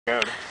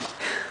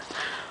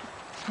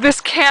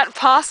This can't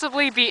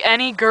possibly be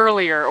any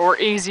girlier or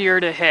easier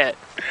to hit.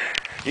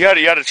 You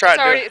gotta try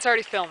it. It's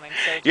already filming.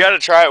 So you gotta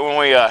try it when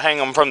we hang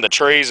them from the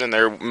trees and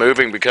they're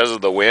moving because of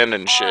the wind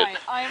and shit. Alright,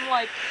 I'm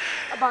like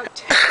about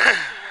 10 feet away.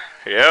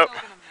 Yep. I'm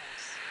still gonna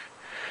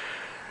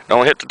miss.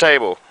 Don't hit the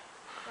table,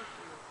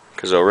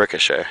 because they'll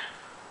ricochet.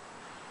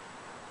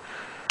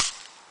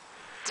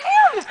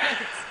 Damn it!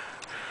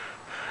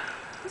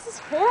 This is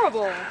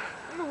horrible.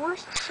 I'm the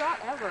worst shot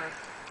ever.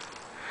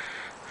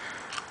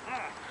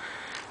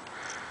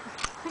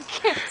 I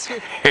can't do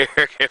it.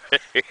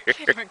 I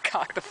can't even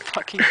cock the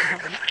fucking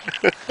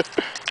gun.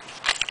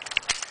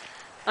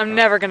 I'm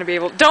never gonna be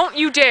able. Don't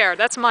you dare!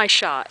 That's my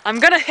shot. I'm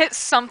gonna hit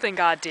something.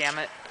 God damn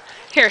it!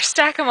 Here,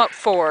 stack them up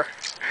 4,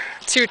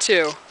 2,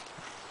 2.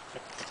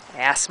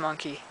 Ass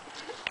monkey.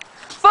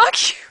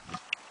 Fuck you!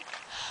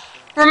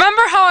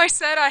 Remember how I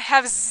said I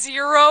have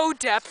 0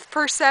 depth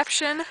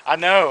perception? I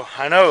know.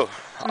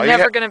 I'm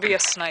never gonna be a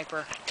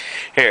sniper.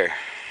 Here.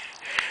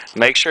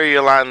 Make sure you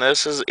align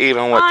this as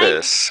even with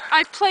this.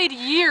 I've played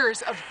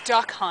years of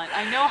duck hunt.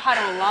 I know how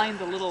to align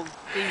the little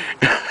thingy.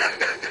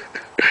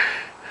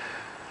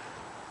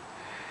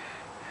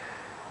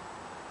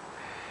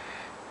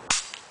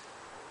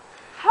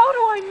 How do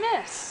I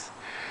miss?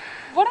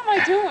 What am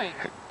I doing?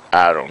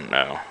 I don't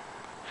know.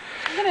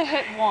 I'm gonna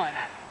hit 1.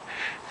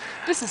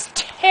 This is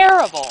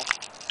terrible.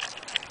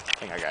 I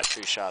think I got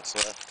 2 shots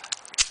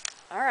left.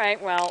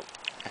 Alright, well,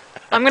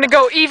 I'm gonna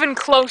go even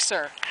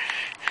closer.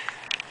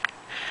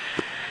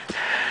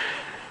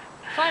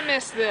 If I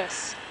miss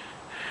this.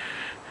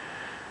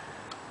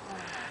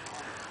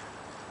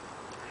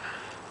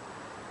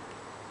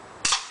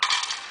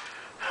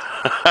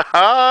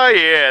 Oh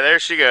yeah, there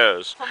she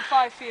goes. From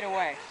 5 feet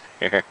away.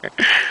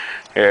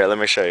 Here, let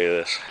me show you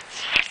this.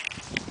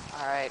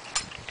 Alright.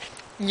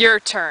 Your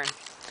turn.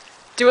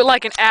 Do it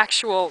like an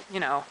actual, you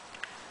know.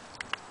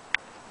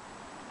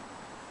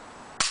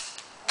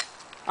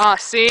 Ah,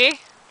 see?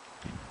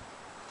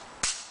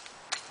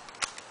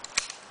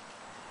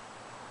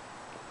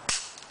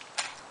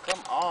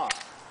 Come on.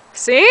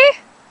 See?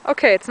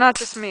 Okay, it's not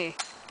just me.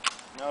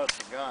 No, it's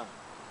a gun.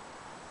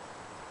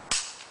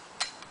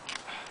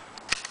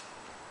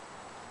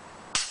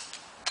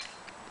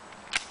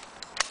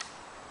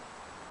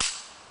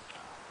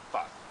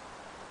 Fuck.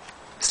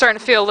 Starting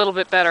to feel a little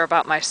bit better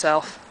about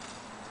myself.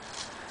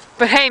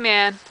 But hey,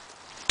 man.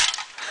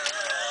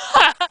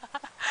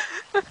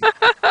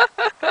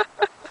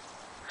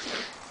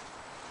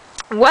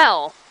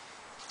 Well.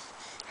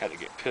 Had to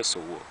get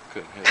pistol whooped.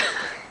 Couldn't hit it.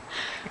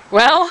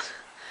 Well,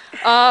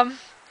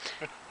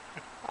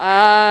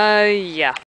 yeah.